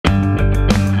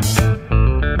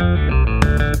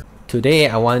Today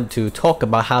I want to talk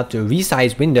about how to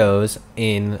resize windows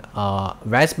in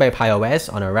Raspberry Pi OS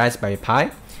on a Raspberry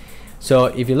Pi. So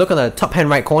if you look at the top hand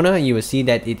right corner, you will see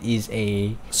that it is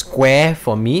a square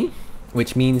for me,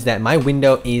 which means that my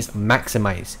window is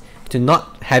maximized. To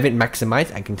not have it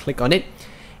maximized, I can click on it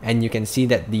and you can see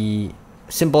that the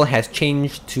symbol has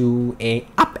changed to a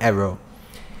up arrow.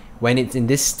 When it's in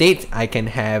this state, I can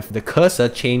have the cursor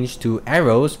change to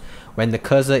arrows when the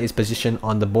cursor is positioned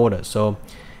on the border. So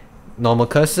normal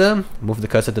cursor, move the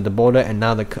cursor to the border, and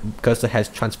now the cursor has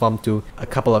transformed to a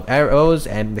couple of arrows,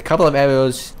 and the couple of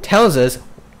arrows tells us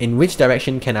in which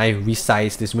direction can I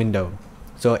resize this window.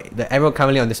 So the arrow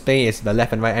currently on display is the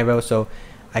left and right arrow, so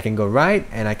I can go right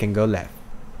and I can go left.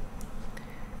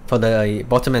 For the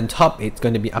bottom and top, it's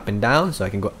going to be up and down, so I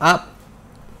can go up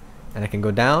and I can go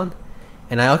down,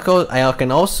 and I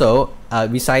can also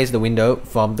resize the window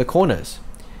from the corners.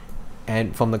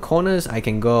 And from the corners, I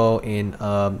can go in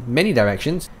many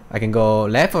directions. I can go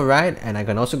left or right, and I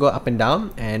can also go up and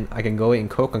down, and I can go in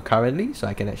concurrently, so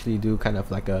I can actually do kind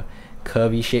of like a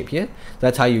curvy shape here. So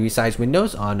that's how you resize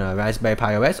windows on a Raspberry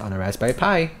Pi OS on a Raspberry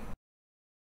Pi.